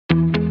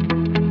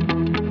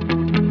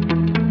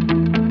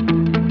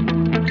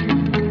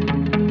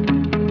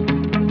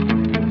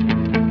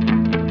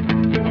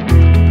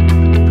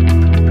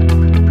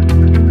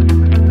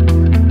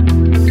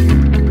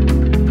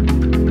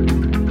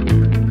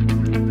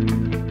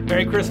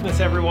Merry Christmas,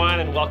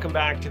 everyone, and welcome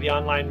back to the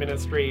online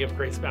ministry of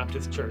Grace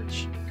Baptist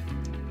Church.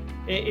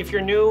 If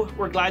you're new,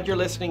 we're glad you're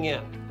listening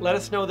in. Let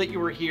us know that you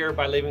were here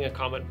by leaving a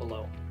comment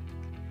below.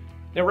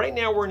 Now, right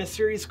now, we're in a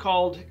series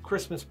called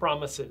Christmas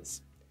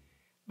Promises,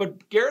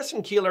 but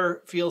Garrison Keillor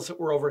feels that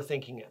we're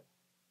overthinking it.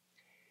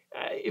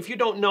 If you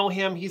don't know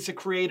him, he's the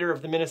creator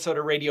of the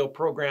Minnesota radio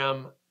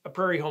program, A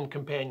Prairie Home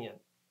Companion.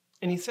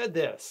 And he said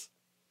this: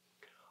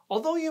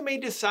 although you may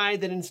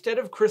decide that instead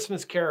of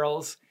Christmas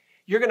carols,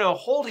 you're going to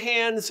hold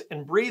hands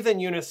and breathe in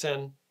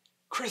unison,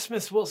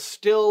 Christmas will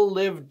still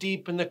live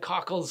deep in the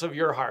cockles of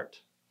your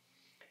heart.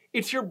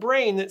 It's your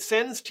brain that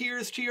sends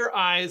tears to your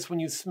eyes when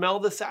you smell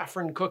the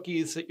saffron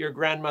cookies that your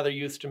grandmother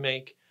used to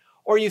make,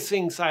 or you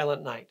sing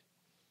Silent Night.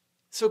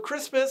 So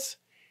Christmas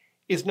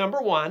is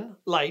number 1,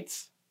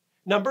 lights,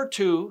 number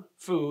 2,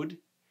 food,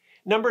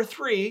 number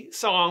 3,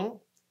 song,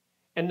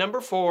 and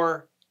number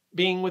 4,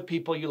 being with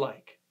people you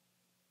like.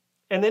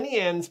 And then he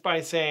ends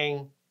by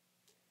saying,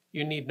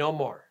 you need no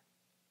more.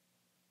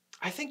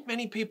 I think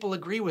many people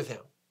agree with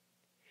him.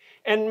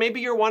 And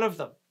maybe you're one of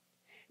them.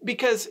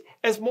 Because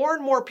as more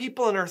and more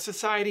people in our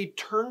society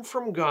turn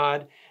from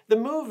God, the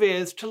move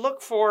is to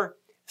look for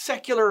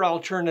secular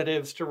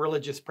alternatives to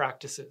religious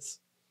practices.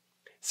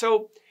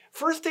 So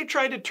first they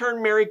tried to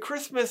turn Merry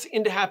Christmas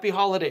into Happy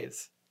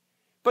Holidays.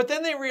 But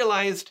then they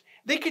realized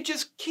they could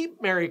just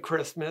keep Merry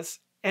Christmas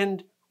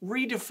and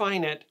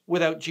redefine it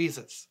without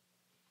Jesus.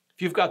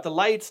 If you've got the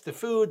lights, the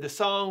food, the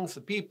songs,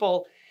 the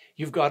people,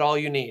 you've got all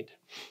you need.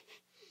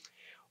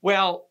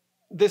 Well,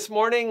 this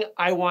morning,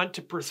 I want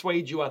to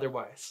persuade you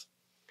otherwise.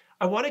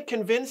 I want to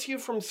convince you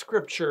from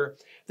Scripture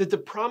that the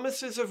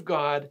promises of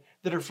God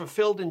that are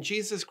fulfilled in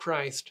Jesus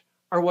Christ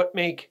are what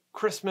make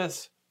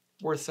Christmas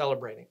worth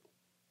celebrating.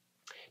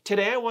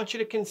 Today, I want you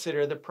to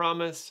consider the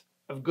promise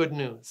of good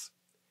news.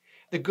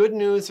 The good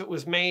news that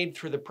was made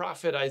through the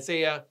prophet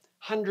Isaiah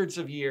hundreds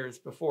of years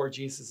before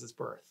Jesus'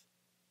 birth.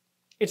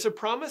 It's a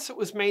promise that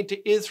was made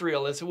to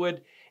Israel as it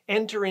would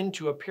enter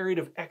into a period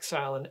of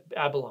exile in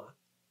Babylon.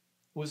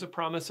 It was a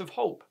promise of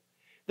hope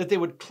that they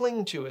would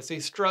cling to as they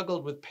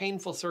struggled with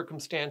painful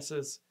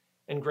circumstances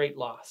and great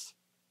loss.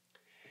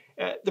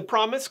 The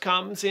promise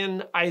comes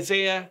in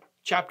Isaiah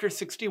chapter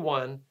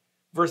 61,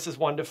 verses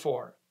 1 to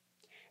 4.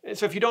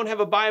 So if you don't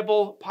have a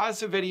Bible, pause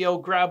the video,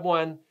 grab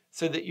one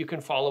so that you can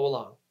follow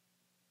along.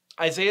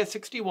 Isaiah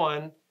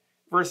 61,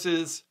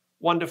 verses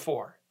 1 to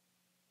 4.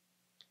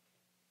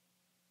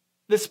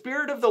 The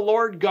Spirit of the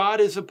Lord God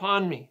is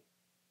upon me,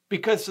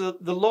 because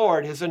the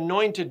Lord has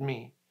anointed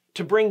me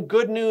to bring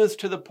good news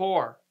to the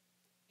poor.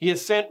 He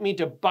has sent me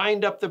to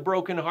bind up the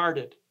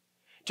brokenhearted,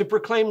 to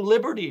proclaim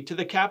liberty to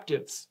the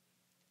captives,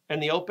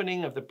 and the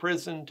opening of the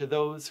prison to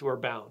those who are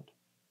bound,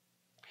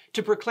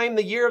 to proclaim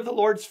the year of the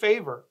Lord's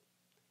favor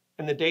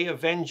and the day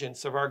of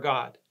vengeance of our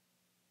God,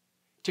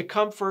 to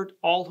comfort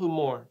all who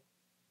mourn,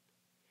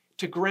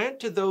 to grant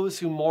to those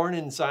who mourn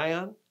in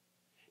Zion,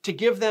 to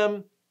give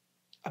them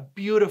a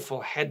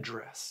beautiful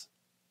headdress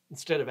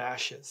instead of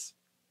ashes,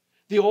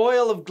 the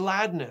oil of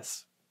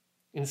gladness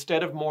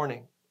instead of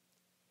mourning,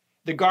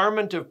 the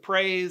garment of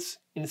praise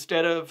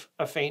instead of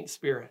a faint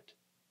spirit,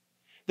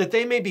 that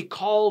they may be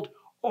called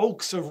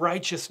oaks of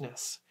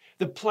righteousness,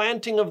 the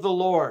planting of the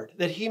Lord,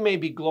 that he may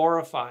be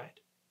glorified.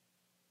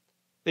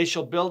 They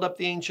shall build up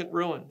the ancient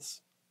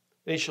ruins.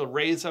 They shall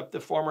raise up the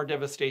former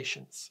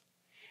devastations.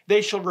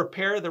 They shall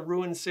repair the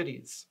ruined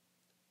cities,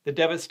 the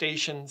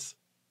devastations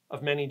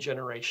of many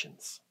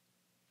generations.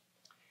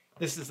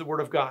 This is the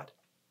word of God.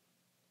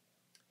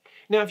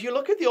 Now, if you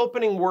look at the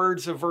opening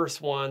words of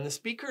verse 1, the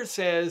speaker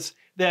says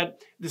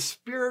that the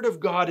Spirit of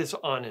God is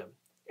on him,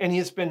 and he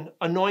has been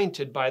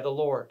anointed by the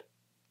Lord.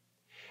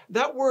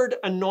 That word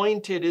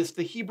anointed is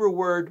the Hebrew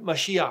word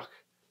Mashiach,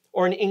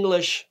 or in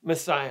English,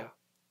 Messiah.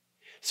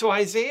 So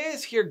Isaiah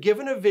is here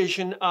given a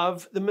vision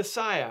of the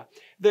Messiah,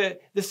 the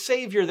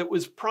Savior that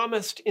was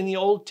promised in the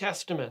Old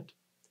Testament.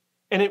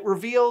 And it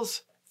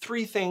reveals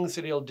 3 things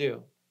that he'll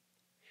do.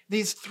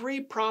 These 3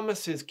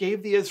 promises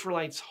gave the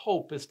Israelites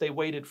hope as they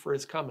waited for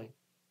his coming.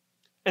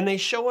 And they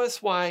show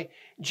us why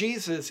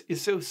Jesus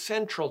is so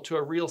central to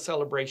a real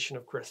celebration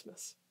of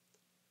Christmas.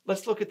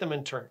 Let's look at them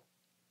in turn.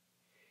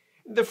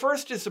 The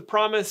first is the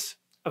promise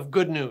of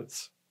good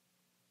news.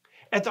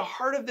 At the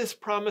heart of this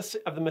promise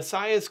of the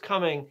Messiah's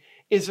coming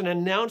is an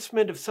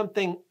announcement of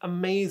something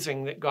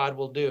amazing that God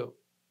will do.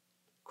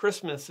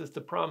 Christmas is the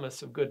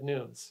promise of good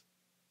news.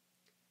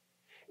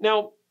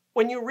 Now,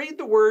 when you read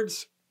the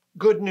words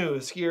good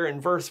news here in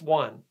verse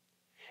 1,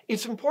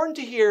 it's important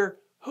to hear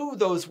who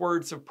those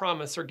words of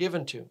promise are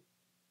given to.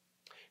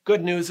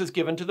 Good news is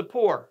given to the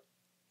poor.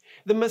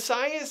 The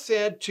Messiah is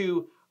said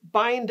to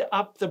bind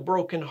up the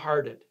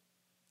brokenhearted,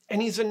 and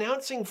he's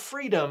announcing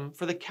freedom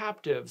for the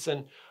captives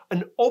and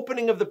an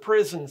opening of the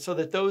prison so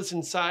that those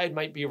inside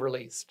might be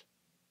released.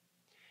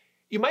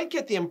 You might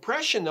get the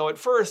impression, though, at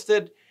first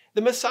that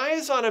the Messiah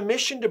is on a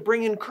mission to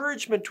bring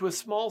encouragement to a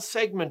small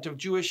segment of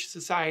Jewish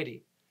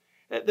society,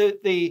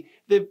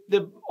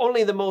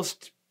 only the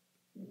most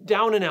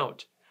down and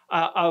out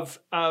of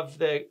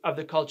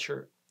the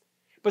culture.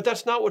 But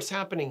that's not what's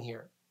happening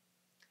here.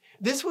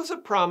 This was a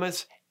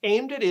promise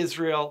aimed at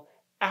Israel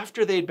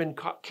after they'd been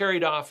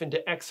carried off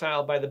into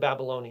exile by the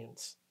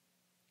Babylonians.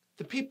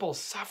 The people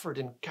suffered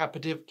in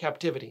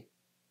captivity,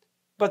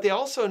 but they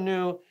also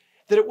knew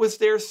that it was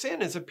their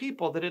sin as a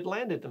people that had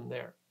landed them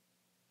there.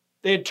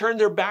 They had turned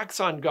their backs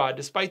on God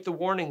despite the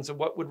warnings of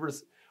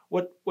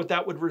what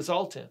that would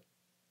result in.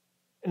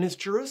 And as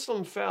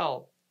Jerusalem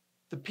fell,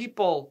 the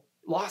people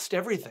lost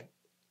everything.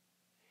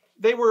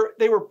 They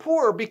were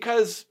poor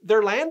because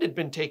their land had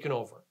been taken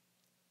over.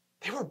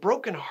 They were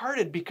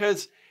brokenhearted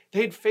because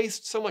they had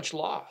faced so much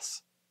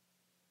loss.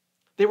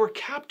 They were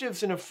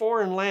captives in a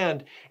foreign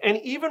land, and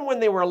even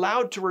when they were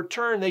allowed to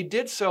return, they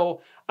did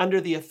so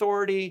under the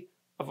authority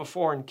of a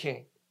foreign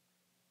king.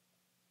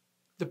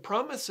 The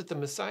promise that the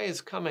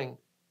Messiah's coming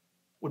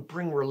would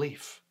bring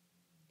relief.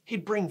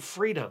 He'd bring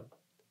freedom.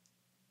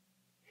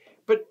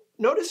 But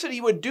notice that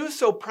he would do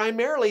so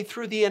primarily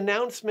through the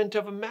announcement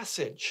of a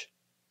message.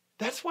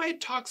 That's why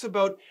it talks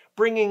about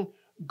bringing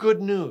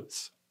good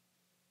news,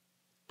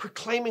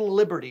 proclaiming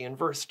liberty in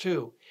verse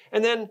 2,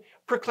 and then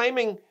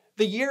proclaiming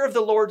the year of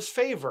the Lord's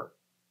favor.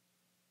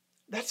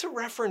 That's a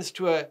reference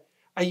to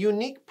a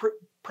unique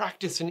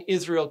practice in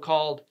Israel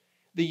called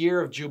the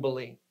year of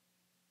Jubilee.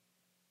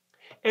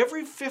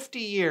 Every 50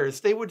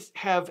 years, they would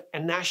have a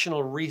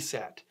national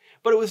reset,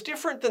 but it was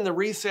different than the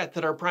reset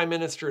that our prime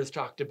minister has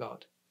talked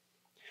about.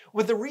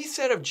 With the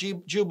reset of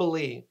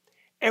Jubilee,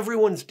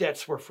 everyone's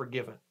debts were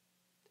forgiven.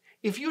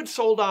 If you had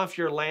sold off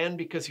your land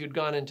because you'd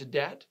gone into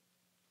debt,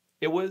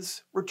 it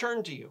was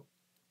returned to you.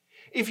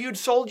 If you'd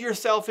sold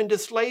yourself into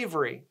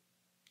slavery,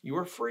 you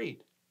were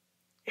freed.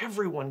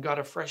 Everyone got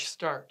a fresh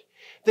start.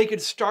 They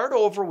could start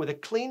over with a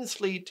clean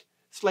slate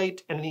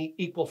and an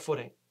equal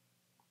footing.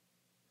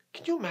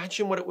 Can you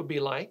imagine what it would be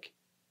like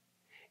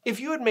if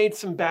you had made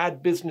some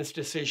bad business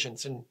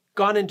decisions and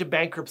gone into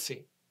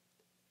bankruptcy?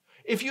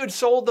 If you had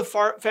sold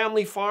the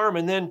family farm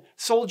and then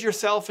sold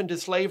yourself into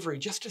slavery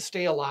just to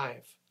stay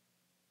alive?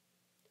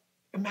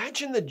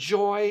 Imagine the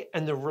joy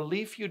and the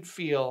relief you'd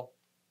feel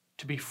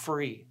to be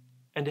free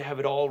and to have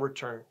it all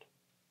returned.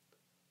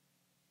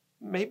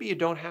 Maybe you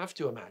don't have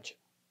to imagine.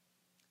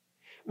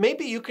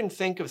 Maybe you can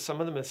think of some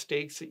of the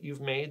mistakes that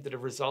you've made that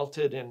have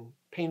resulted in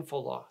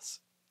painful loss.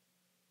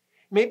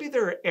 Maybe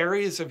there are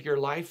areas of your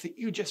life that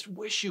you just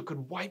wish you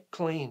could wipe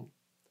clean.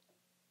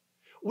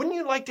 Wouldn't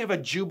you like to have a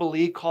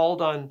jubilee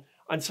called on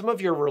some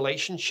of your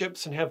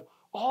relationships and have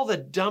all the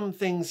dumb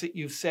things that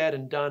you've said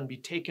and done be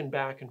taken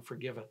back and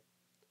forgiven?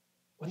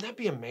 Wouldn't that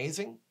be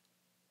amazing?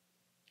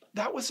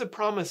 That was the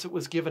promise that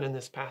was given in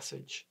this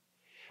passage.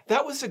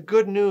 That was the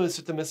good news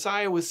that the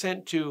Messiah was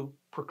sent to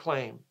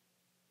proclaim.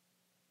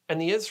 And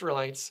the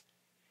Israelites,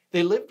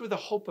 they lived with the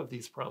hope of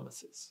these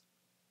promises.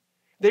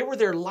 They were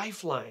their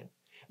lifeline.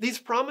 These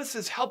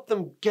promises helped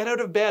them get out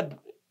of bed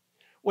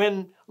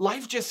when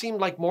life just seemed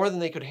like more than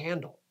they could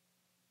handle.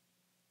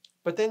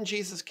 But then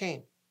Jesus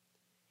came,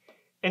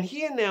 and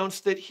he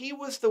announced that he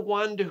was the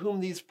one to whom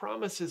these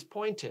promises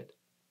pointed.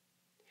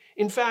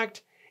 In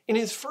fact, in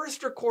his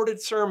first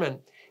recorded sermon,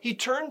 he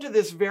turned to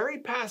this very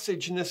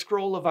passage in the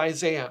scroll of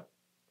Isaiah.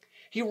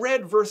 He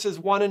read verses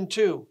 1 and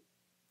 2.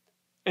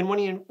 And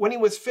when he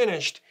was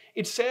finished,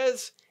 it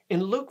says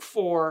in Luke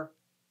 4,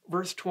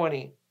 verse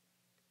 20,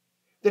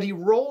 that he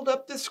rolled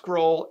up the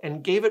scroll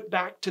and gave it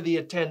back to the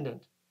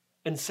attendant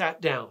and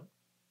sat down.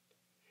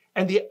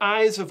 And the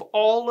eyes of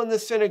all in the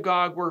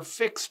synagogue were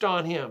fixed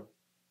on him.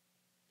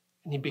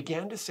 And he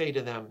began to say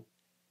to them,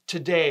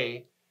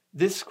 "Today,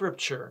 this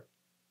scripture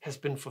has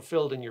been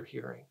fulfilled in your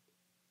hearing."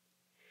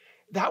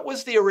 That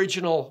was the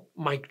original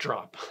mic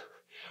drop.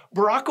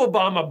 Barack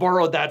Obama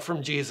borrowed that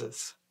from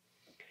Jesus.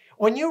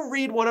 When you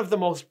read one of the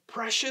most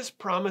precious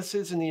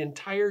promises in the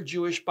entire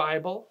Jewish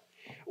Bible,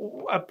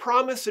 a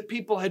promise that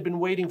people had been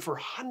waiting for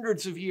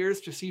hundreds of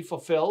years to see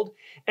fulfilled,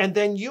 and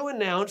then you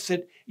announce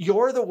that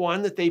you're the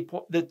one that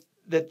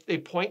they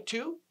point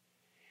to,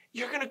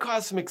 you're going to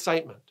cause some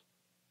excitement.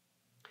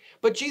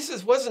 But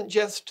Jesus wasn't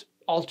just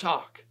all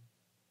talk.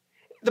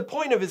 The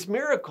point of his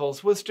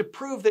miracles was to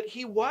prove that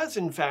he was,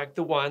 in fact,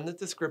 the one that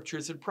the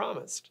scriptures had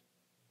promised.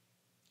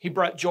 He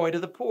brought joy to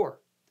the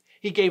poor.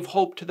 He gave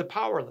hope to the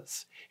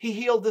powerless. He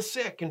healed the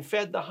sick and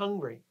fed the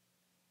hungry.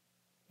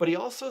 But he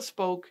also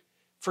spoke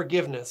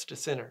forgiveness to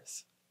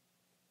sinners.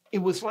 It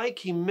was like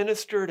he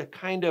ministered a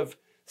kind of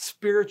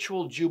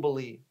spiritual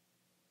jubilee.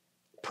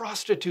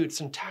 Prostitutes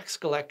and tax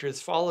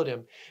collectors followed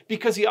him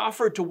because he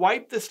offered to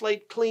wipe the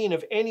slate clean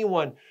of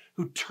anyone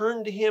who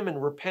turned to him in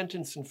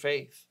repentance and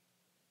faith.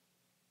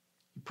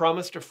 He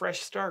promised a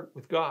fresh start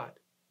with God.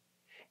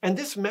 And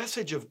this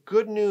message of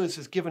good news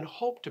has given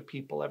hope to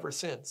people ever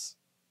since.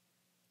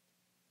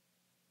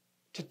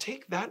 To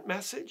take that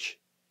message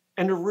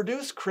and to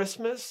reduce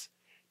Christmas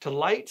to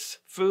lights,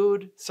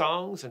 food,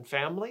 songs, and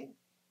family,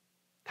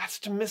 that's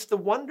to miss the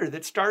wonder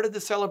that started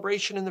the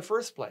celebration in the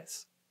first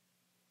place.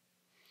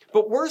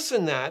 But worse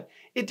than that,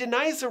 it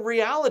denies the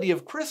reality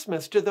of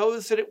Christmas to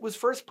those that it was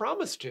first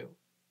promised to.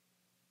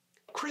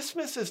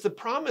 Christmas is the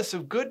promise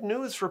of good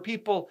news for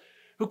people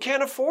who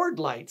can't afford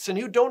lights and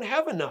who don't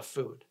have enough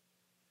food.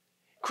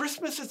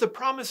 Christmas is the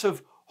promise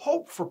of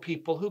hope for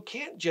people who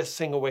can't just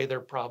sing away their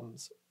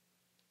problems.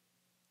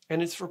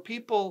 And it's for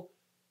people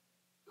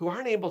who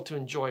aren't able to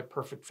enjoy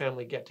perfect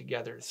family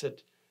get-togethers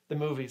that the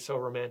movies so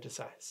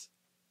romanticize.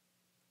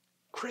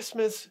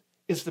 Christmas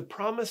is the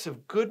promise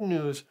of good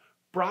news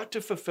brought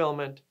to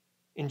fulfillment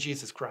in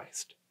Jesus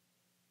Christ.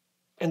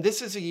 And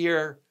this is a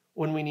year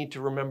when we need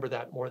to remember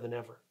that more than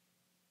ever.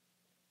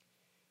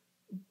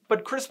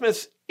 But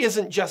Christmas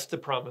isn't just the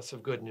promise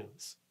of good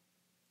news.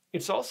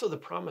 It's also the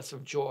promise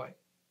of joy.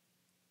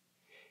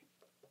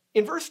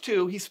 In verse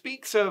 2, he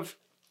speaks of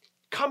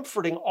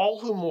comforting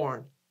all who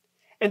mourn.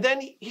 And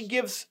then he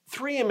gives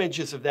three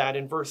images of that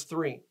in verse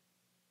 3.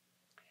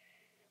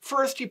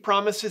 First, he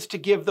promises to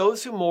give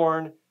those who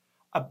mourn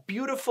a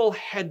beautiful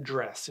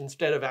headdress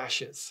instead of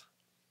ashes.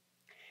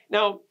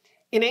 Now,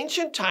 in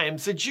ancient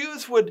times, the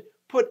Jews would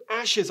put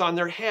ashes on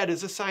their head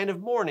as a sign of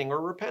mourning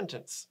or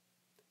repentance.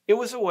 It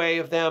was a way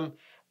of them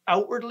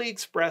outwardly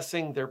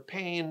expressing their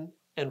pain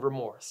and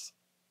remorse.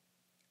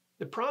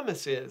 The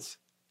promise is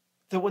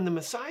that when the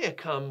Messiah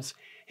comes,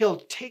 he'll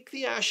take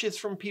the ashes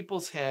from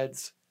people's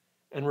heads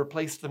and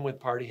replace them with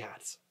party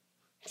hats.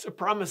 It's a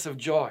promise of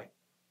joy.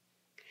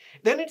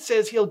 Then it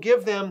says he'll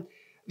give them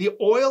the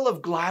oil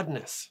of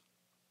gladness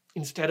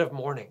instead of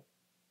mourning.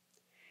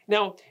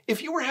 Now,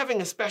 if you were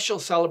having a special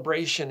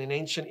celebration in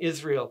ancient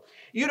Israel,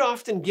 you'd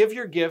often give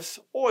your gifts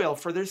oil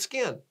for their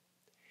skin.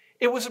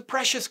 It was a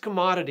precious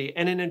commodity,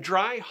 and in a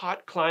dry,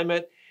 hot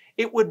climate,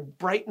 it would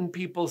brighten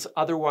people's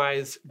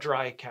otherwise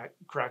dry,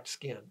 cracked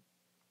skin.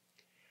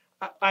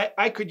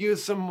 I could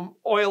use some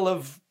oil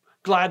of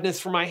gladness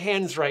for my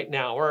hands right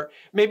now, or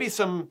maybe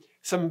some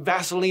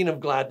Vaseline of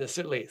gladness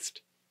at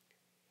least.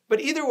 But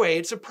either way,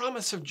 it's a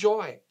promise of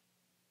joy.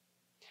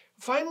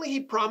 Finally, he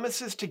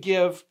promises to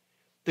give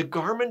the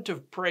garment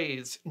of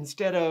praise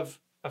instead of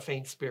a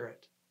faint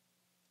spirit.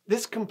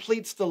 This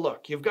completes the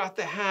look. You've got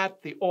the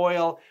hat, the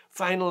oil.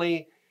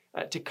 Finally,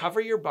 to cover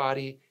your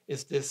body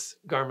is this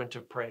garment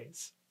of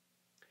praise.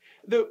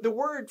 The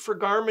word for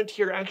garment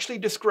here actually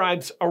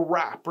describes a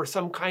wrap or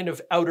some kind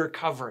of outer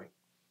covering.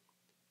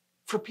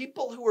 For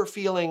people who are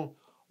feeling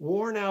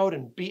worn out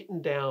and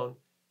beaten down,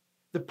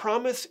 the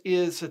promise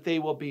is that they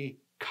will be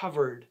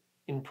covered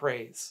in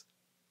praise.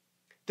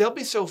 They'll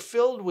be so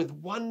filled with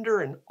wonder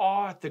and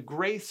awe at the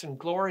grace and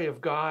glory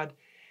of God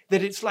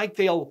that it's like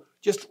they'll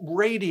just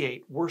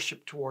radiate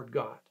worship toward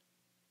God.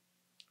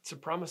 It's a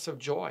promise of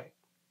joy.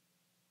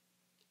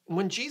 And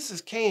when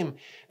Jesus came,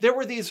 there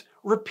were these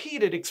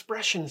repeated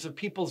expressions of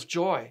people's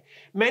joy,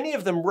 many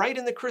of them right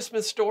in the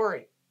Christmas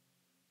story.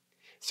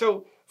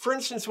 So, for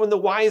instance, when the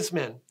wise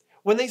men,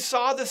 when they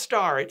saw the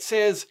star, it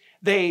says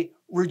they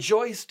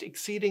rejoiced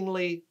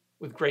exceedingly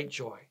with great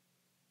joy.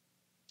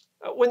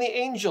 When the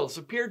angels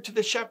appeared to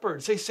the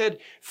shepherds, they said,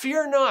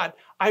 "Fear not,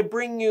 I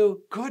bring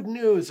you good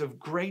news of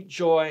great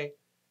joy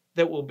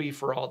that will be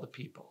for all the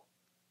people."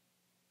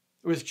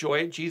 There was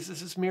joy at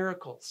Jesus'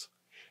 miracles,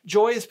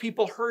 joy as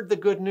people heard the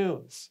good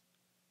news.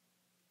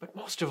 But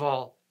most of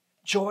all,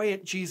 joy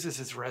at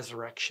Jesus'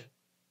 resurrection,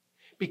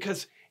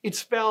 because it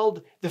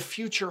spelled the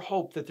future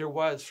hope that there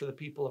was for the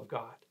people of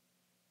God.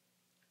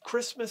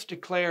 Christmas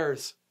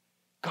declares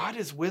God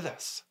is with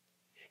us.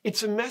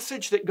 It's a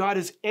message that God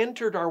has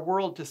entered our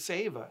world to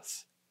save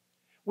us.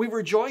 We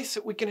rejoice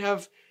that we can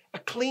have a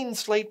clean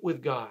slate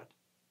with God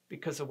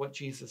because of what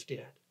Jesus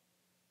did.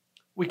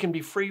 We can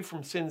be free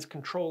from sin's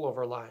control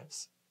over our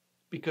lives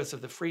because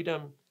of the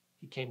freedom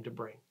he came to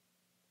bring.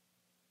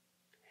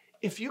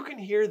 If you can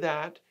hear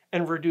that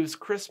and reduce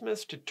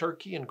Christmas to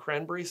turkey and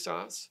cranberry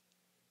sauce,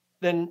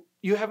 then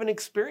you haven't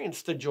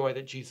experienced the joy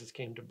that Jesus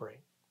came to bring.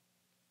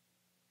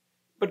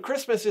 But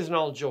Christmas isn't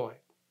all joy.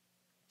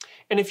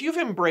 And if you've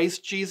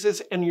embraced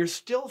Jesus and you're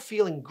still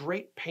feeling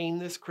great pain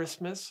this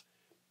Christmas,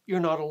 you're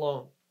not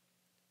alone.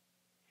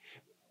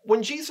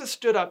 When Jesus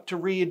stood up to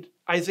read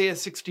Isaiah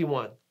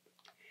 61,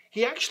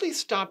 he actually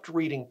stopped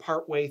reading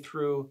partway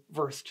through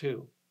verse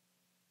 2.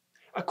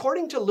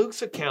 According to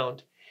Luke's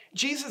account,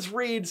 Jesus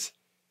reads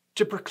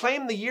to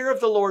proclaim the year of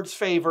the Lord's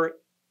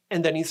favor,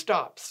 and then he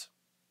stops.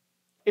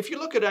 If you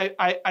look at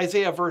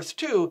Isaiah verse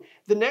 2,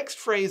 the next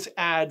phrase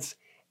adds,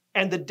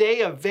 "and the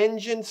day of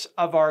vengeance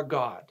of our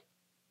God."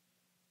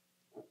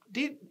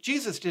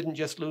 Jesus didn't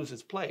just lose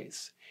his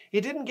place. He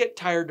didn't get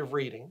tired of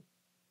reading.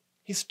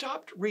 He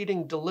stopped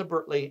reading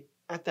deliberately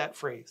at that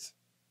phrase.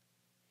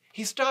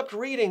 He stopped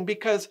reading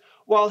because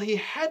while he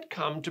had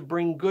come to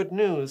bring good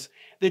news,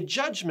 the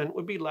judgment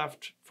would be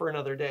left for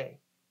another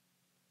day.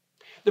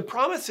 The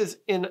promises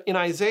in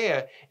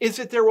Isaiah is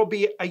that there will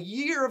be a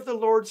year of the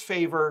Lord's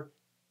favor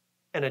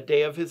and a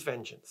day of his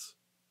vengeance.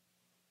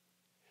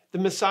 The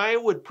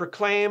Messiah would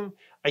proclaim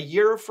a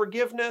year of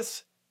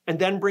forgiveness and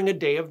then bring a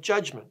day of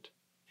judgment.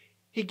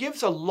 He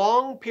gives a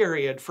long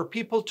period for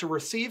people to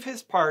receive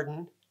his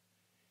pardon,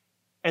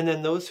 and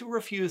then those who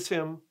refuse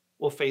him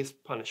will face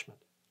punishment.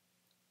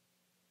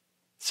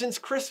 Since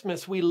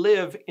Christmas, we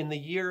live in the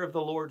year of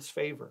the Lord's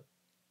favor,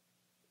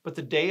 but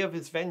the day of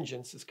his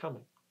vengeance is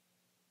coming.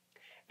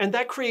 And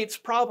that creates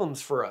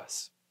problems for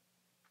us.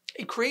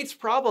 It creates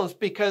problems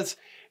because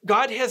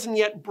God hasn't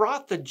yet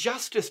brought the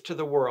justice to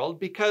the world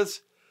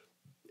because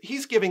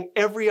he's giving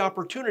every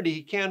opportunity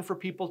he can for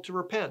people to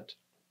repent.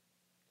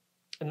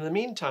 And in the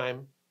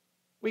meantime,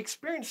 we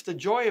experience the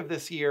joy of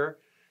this year,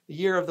 the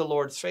year of the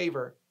Lord's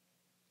favor,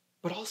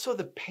 but also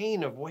the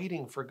pain of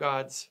waiting for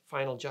God's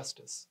final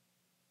justice.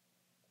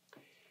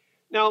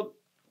 Now,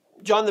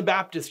 John the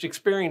Baptist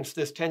experienced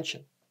this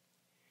tension.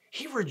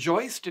 He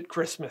rejoiced at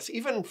Christmas,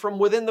 even from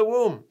within the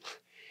womb.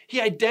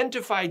 He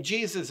identified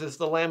Jesus as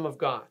the Lamb of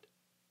God.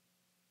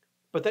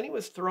 But then he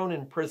was thrown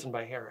in prison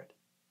by Herod.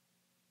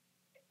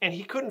 And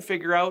he couldn't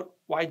figure out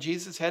why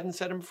Jesus hadn't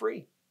set him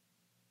free.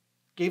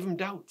 Gave him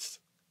doubts.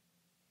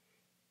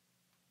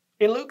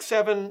 In Luke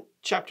 7,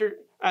 chapter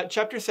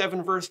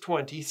 7, verse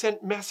 20, he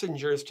sent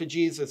messengers to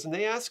Jesus, and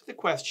they asked the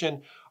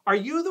question, "Are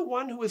you the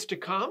one who is to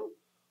come,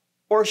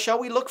 or shall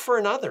we look for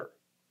another?"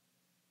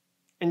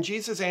 And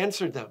Jesus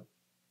answered them,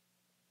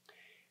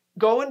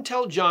 "Go and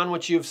tell John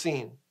what you have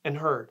seen and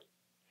heard.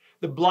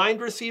 The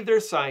blind receive their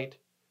sight,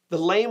 the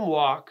lame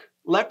walk,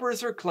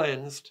 lepers are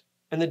cleansed,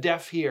 and the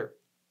deaf hear.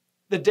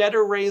 The dead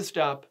are raised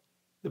up,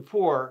 the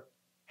poor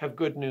have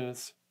good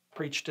news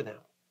preached to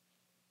them."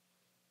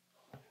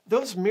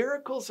 Those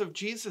miracles of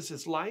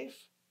Jesus'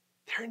 life,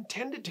 they're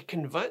intended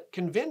to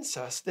convince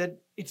us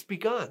that it's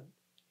begun.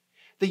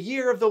 The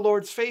year of the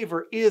Lord's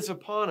favor is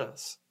upon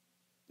us.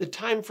 The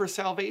time for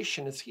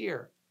salvation is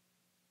here.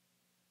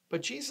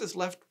 But Jesus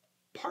left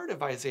part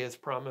of Isaiah's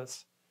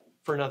promise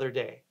for another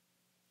day.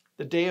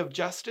 The day of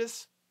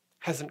justice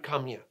hasn't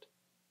come yet.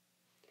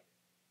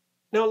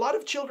 Now, a lot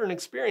of children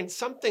experience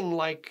something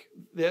like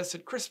this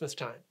at Christmas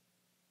time.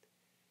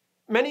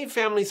 Many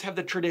families have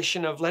the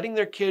tradition of letting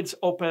their kids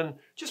open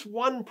just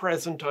one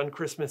present on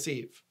Christmas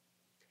Eve.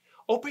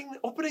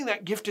 Opening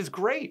that gift is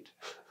great,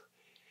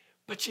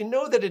 but you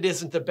know that it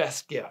isn't the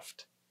best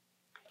gift.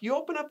 You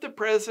open up the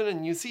present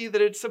and you see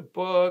that it's a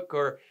book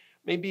or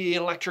maybe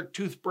an electric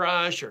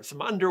toothbrush or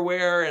some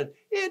underwear, and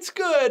it's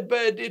good,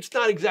 but it's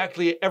not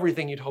exactly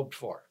everything you'd hoped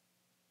for.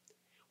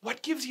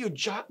 What gives you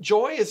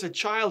joy as a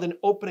child in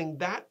opening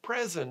that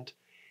present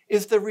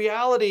is the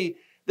reality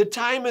the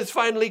time has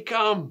finally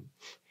come.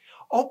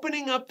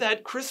 Opening up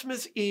that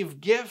Christmas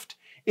Eve gift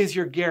is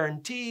your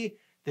guarantee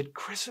that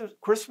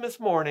Christmas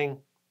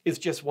morning is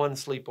just one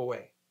sleep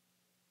away.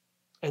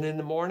 And in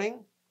the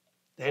morning,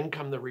 then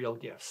come the real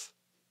gifts.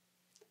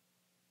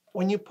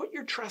 When you put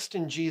your trust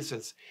in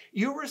Jesus,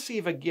 you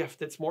receive a gift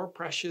that's more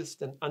precious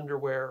than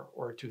underwear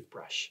or a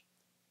toothbrush.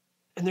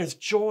 And there's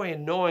joy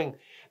in knowing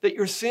that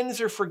your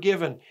sins are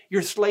forgiven,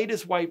 your slate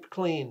is wiped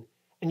clean,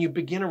 and you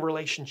begin a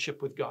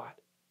relationship with God.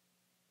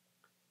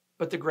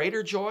 But the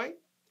greater joy,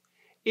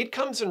 it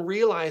comes in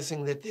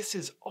realizing that this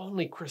is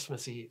only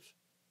Christmas Eve.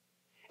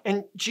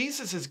 And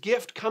Jesus'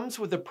 gift comes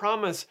with the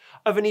promise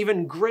of an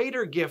even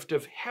greater gift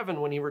of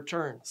heaven when he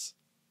returns.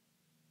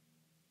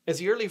 As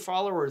the early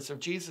followers of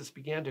Jesus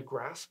began to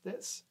grasp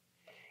this,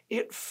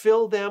 it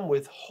filled them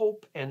with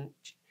hope and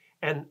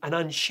an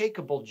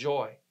unshakable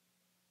joy.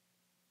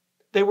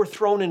 They were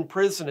thrown in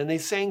prison and they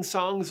sang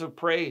songs of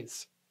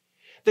praise.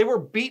 They were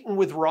beaten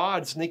with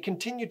rods and they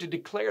continued to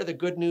declare the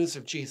good news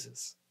of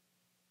Jesus.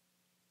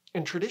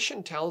 And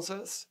tradition tells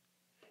us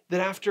that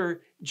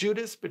after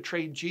Judas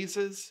betrayed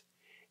Jesus,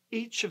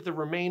 each of the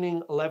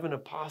remaining 11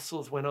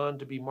 apostles went on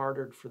to be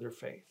martyred for their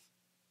faith.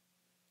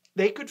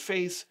 They could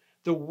face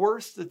the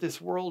worst that this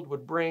world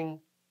would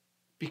bring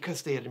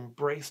because they had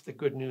embraced the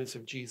good news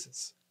of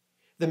Jesus,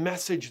 the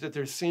message that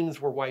their sins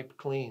were wiped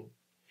clean.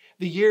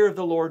 The year of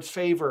the Lord's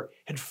favor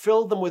had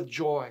filled them with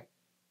joy,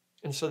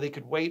 and so they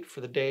could wait for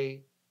the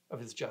day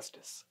of his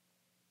justice.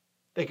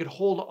 They could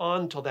hold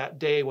on till that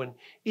day when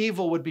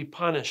evil would be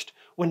punished,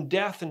 when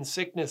death and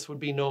sickness would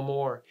be no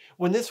more,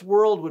 when this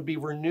world would be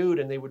renewed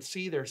and they would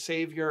see their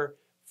Savior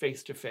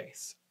face to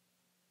face.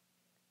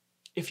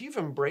 If you've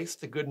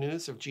embraced the good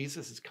news of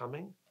Jesus'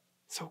 coming,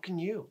 so can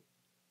you.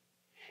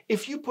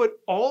 If you put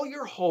all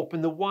your hope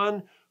in the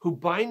one who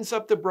binds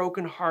up the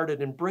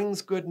brokenhearted and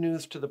brings good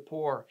news to the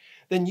poor,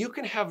 then you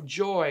can have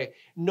joy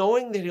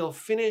knowing that he'll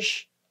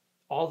finish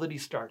all that he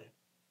started.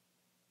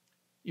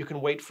 You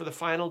can wait for the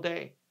final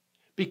day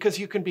because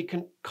you can be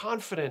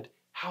confident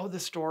how the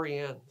story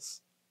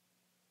ends.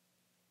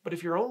 But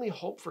if your only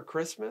hope for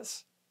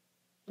Christmas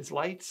is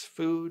lights,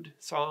 food,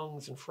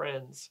 songs, and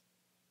friends,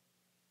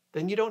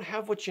 then you don't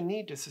have what you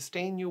need to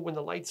sustain you when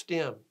the lights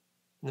dim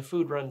and the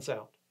food runs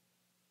out,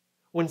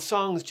 when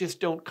songs just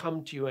don't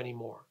come to you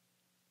anymore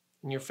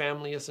and your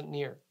family isn't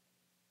near.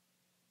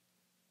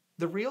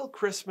 The real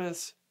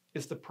Christmas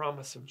is the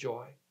promise of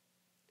joy.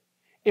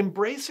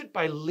 Embrace it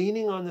by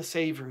leaning on the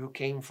Savior who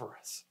came for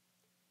us.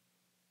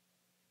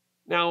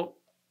 Now,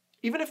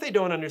 even if they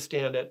don't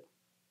understand it,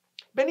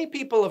 many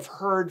people have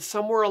heard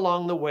somewhere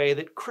along the way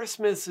that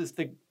Christmas is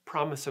the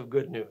promise of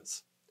good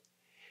news.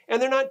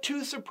 And they're not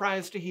too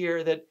surprised to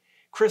hear that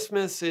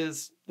Christmas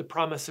is the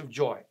promise of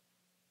joy.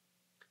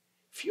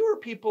 Fewer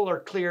people are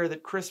clear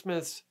that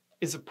Christmas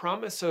is a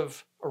promise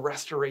of a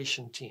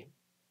restoration team.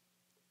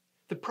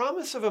 The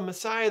promise of a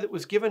Messiah that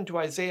was given to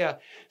Isaiah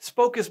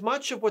spoke as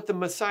much of what the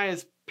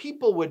Messiah's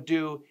people would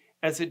do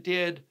as it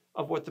did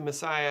of what the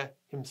Messiah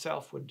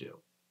himself would do.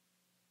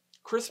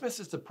 Christmas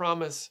is the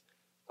promise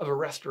of a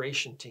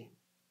restoration team.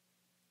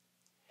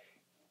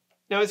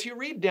 Now, as you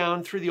read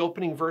down through the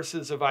opening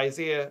verses of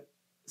Isaiah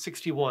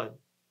 61,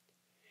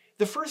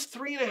 the first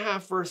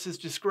 3.5 verses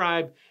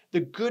describe the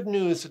good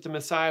news that the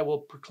Messiah will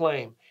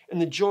proclaim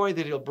and the joy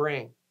that he'll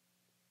bring.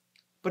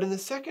 But in the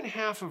second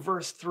half of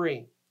verse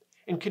 3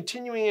 and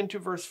continuing into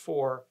verse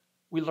 4,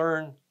 we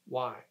learn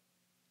why.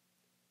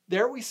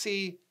 There we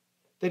see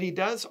that he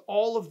does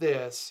all of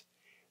this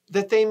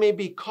that they may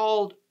be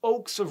called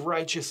oaks of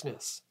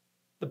righteousness,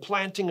 the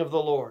planting of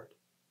the Lord,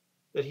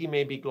 that he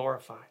may be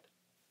glorified.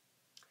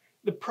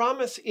 The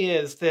promise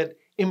is that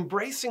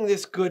embracing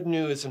this good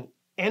news and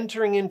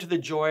entering into the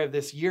joy of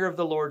this year of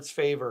the Lord's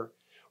favor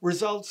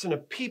results in a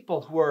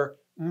people who are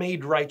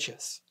made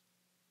righteous.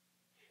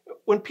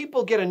 When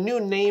people get a new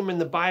name in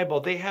the Bible,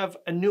 they have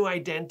a new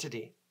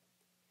identity.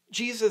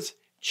 Jesus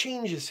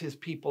changes his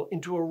people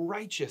into a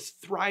righteous,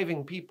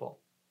 thriving people.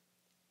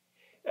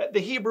 The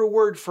Hebrew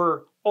word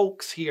for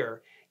oaks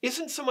here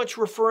isn't so much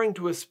referring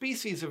to a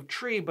species of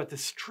tree, but the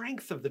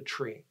strength of the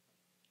tree.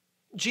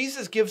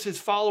 Jesus gives his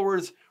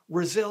followers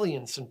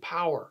resilience and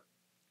power.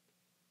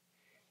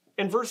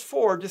 And verse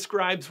 4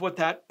 describes what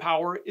that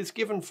power is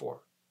given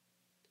for.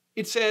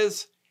 It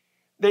says,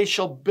 "They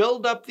shall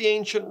build up the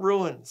ancient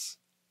ruins.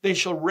 They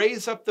shall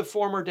raise up the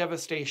former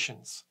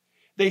devastations.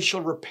 They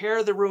shall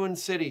repair the ruined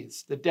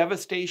cities, the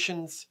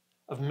devastations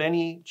of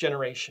many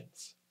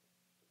generations."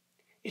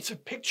 It's a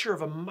picture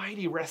of a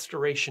mighty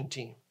restoration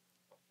team.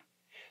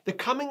 The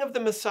coming of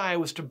the Messiah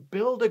was to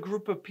build a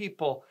group of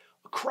people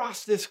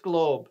across this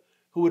globe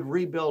who would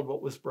rebuild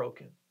what was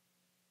broken.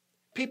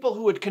 People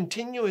who would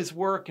continue his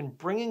work in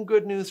bringing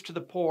good news to the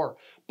poor,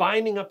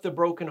 binding up the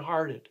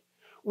brokenhearted.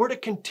 We're to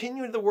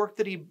continue the work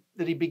that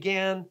he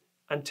began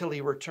until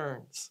he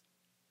returns.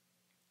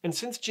 And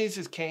since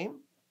Jesus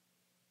came,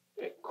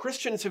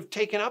 Christians have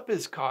taken up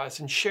his cause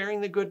in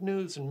sharing the good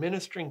news and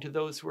ministering to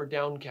those who are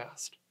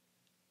downcast.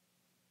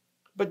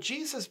 But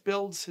Jesus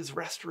builds his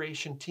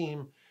restoration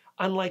team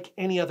unlike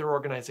any other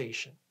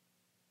organization.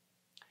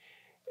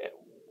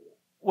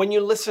 When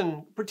you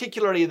listen,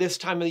 particularly this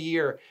time of the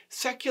year,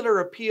 secular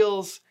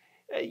appeals,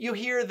 you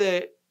hear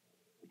that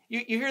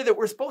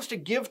we're supposed to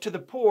give to the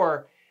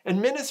poor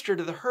and minister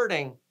to the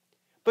hurting,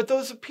 but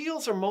those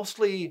appeals are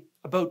mostly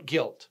about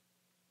guilt.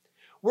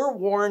 We're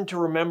warned to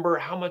remember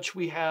how much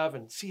we have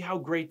and see how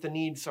great the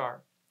needs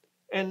are.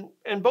 And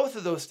both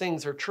of those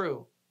things are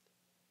true.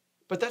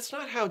 But that's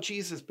not how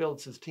Jesus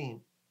builds his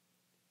team.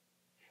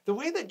 The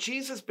way that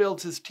Jesus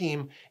builds his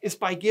team is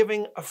by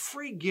giving a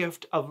free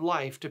gift of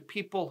life to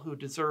people who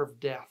deserve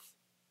death.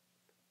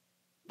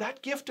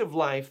 That gift of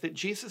life that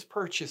Jesus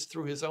purchased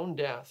through his own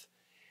death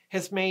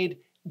has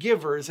made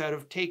givers out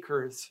of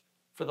takers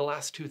for the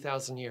last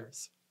 2,000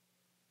 years.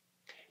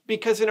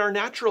 Because in our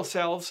natural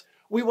selves,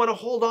 we want to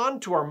hold on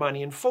to our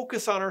money and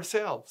focus on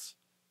ourselves.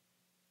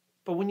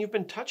 But when you've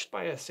been touched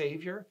by a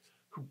Savior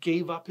who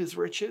gave up his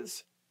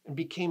riches and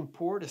became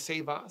poor to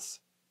save us,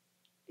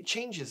 it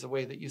changes the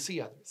way that you see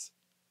others.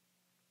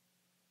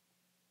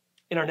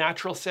 In our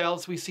natural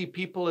selves, we see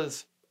people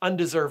as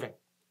undeserving.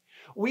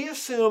 We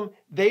assume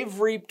they've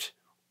reaped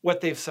what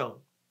they've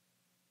sown.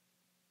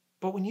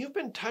 But when you've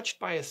been touched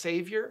by a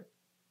Savior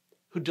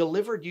who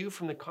delivered you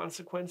from the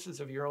consequences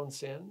of your own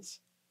sins,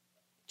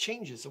 it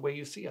changes the way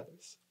you see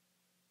others.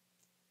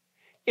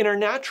 In our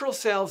natural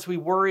selves, we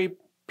worry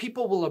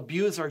people will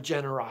abuse our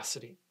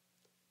generosity.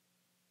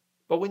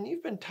 But when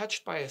you've been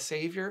touched by a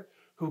Savior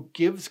who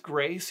gives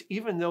grace,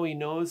 even though he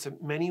knows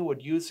that many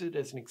would use it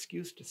as an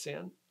excuse to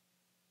sin,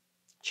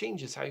 it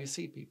changes how you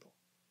see people.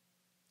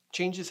 It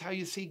changes how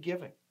you see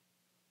giving.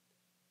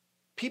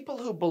 People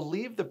who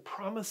believe the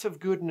promise of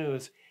good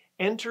news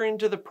enter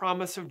into the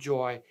promise of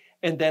joy,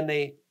 and then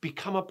they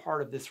become a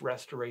part of this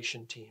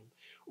restoration team,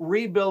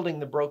 rebuilding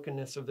the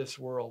brokenness of this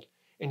world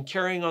and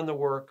carrying on the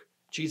work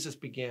Jesus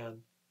began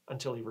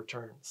until he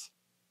returns.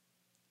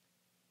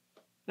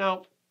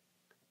 Now,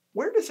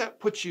 where does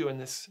that put you in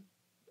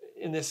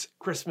this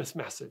Christmas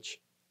message?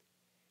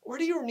 Where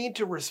do you need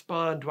to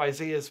respond to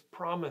Isaiah's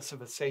promise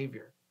of a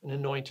Savior, an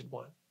anointed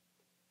one?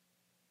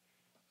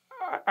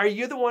 Are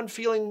you the one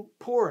feeling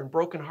poor and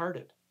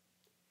brokenhearted?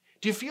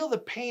 Do you feel the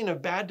pain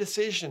of bad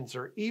decisions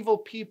or evil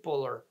people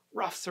or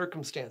rough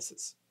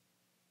circumstances?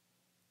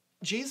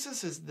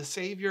 Jesus is the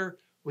Savior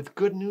with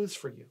good news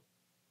for you.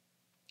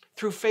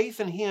 Through faith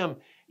in him,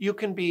 you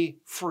can be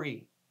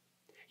free.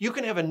 You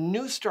can have a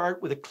new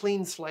start with a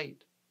clean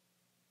slate.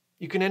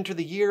 You can enter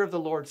the year of the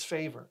Lord's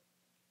favor.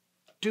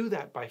 Do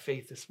that by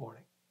faith this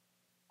morning.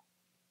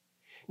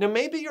 Now,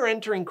 maybe you're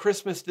entering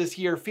Christmas this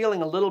year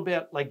feeling a little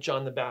bit like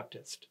John the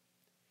Baptist.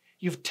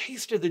 You've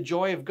tasted the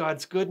joy of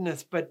God's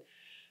goodness, but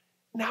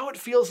now it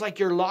feels like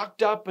you're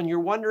locked up and you're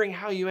wondering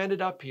how you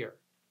ended up here.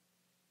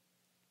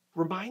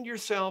 Remind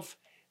yourself,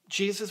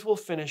 Jesus will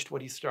finish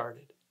what he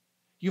started.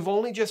 You've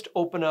only just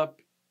opened up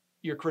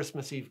your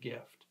Christmas Eve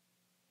gift.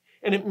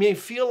 And it may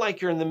feel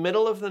like you're in the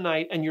middle of the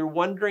night and you're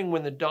wondering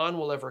when the dawn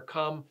will ever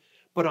come,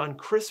 but on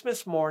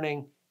Christmas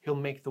morning, he'll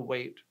make the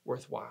wait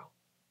worthwhile.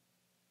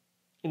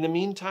 In the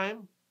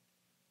meantime,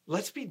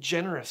 let's be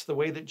generous the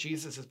way that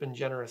Jesus has been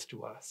generous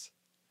to us.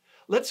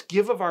 Let's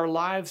give of our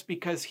lives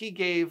because he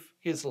gave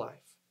his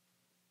life.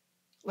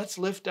 Let's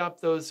lift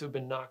up those who've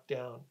been knocked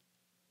down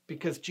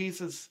because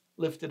Jesus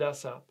lifted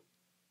us up,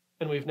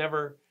 and we'd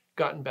never have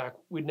gotten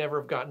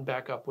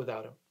back up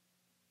without him.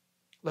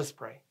 Let's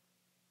pray.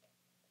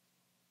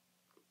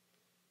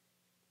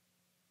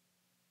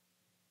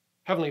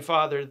 Heavenly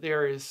Father,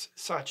 there is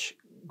such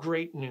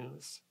great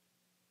news,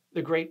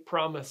 the great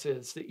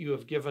promises that you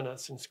have given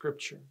us in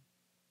Scripture.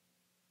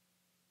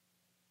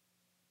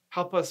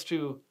 Help us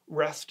to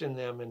rest in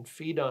them and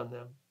feed on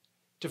them,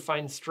 to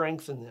find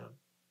strength in them,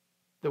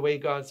 the way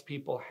God's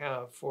people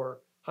have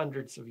for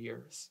hundreds of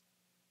years.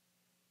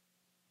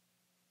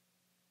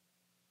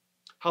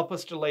 Help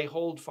us to lay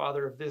hold,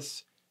 Father, of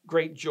this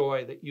great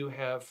joy that you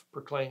have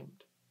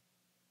proclaimed,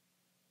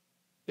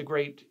 the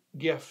great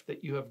gift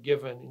that you have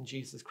given in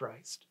Jesus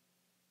Christ.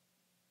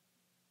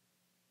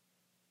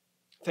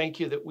 Thank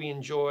you that we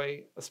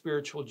enjoy a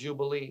spiritual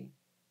jubilee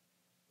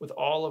with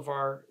all of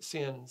our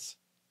sins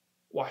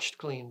washed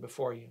clean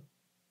before you.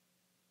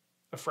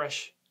 A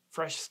fresh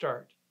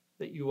start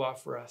that you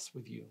offer us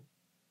with you.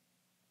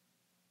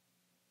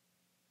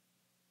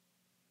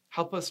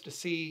 Help us to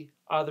see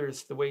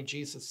others the way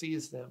Jesus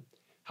sees them.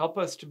 Help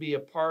us to be a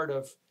part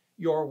of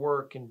your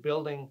work in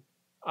building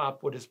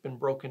up what has been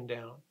broken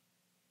down,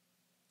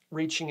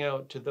 reaching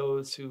out to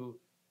those who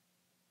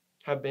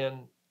have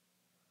been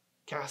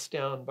cast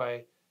down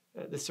by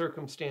the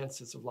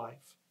circumstances of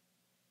life.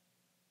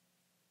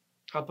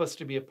 Help us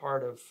to be a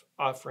part of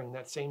offering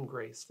that same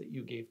grace that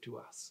you gave to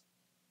us.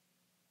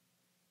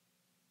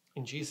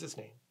 In Jesus'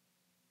 name,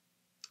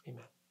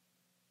 amen.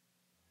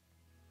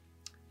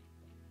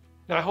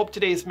 Now, I hope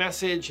today's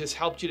message has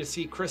helped you to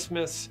see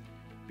Christmas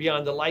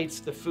beyond the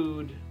lights, the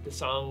food, the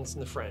songs,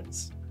 and the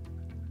friends.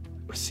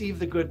 Receive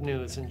the good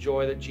news and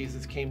joy that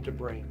Jesus came to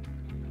bring,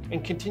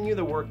 and continue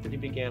the work that he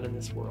began in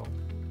this world.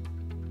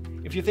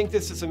 If you think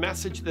this is a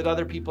message that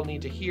other people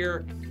need to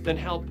hear, then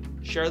help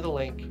share the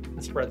link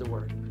and spread the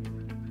word.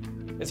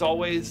 As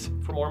always,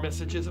 for more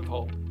messages of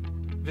hope,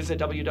 visit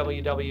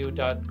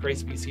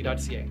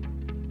www.gracebc.ca.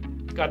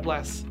 God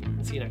bless,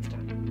 and see you next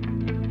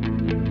time.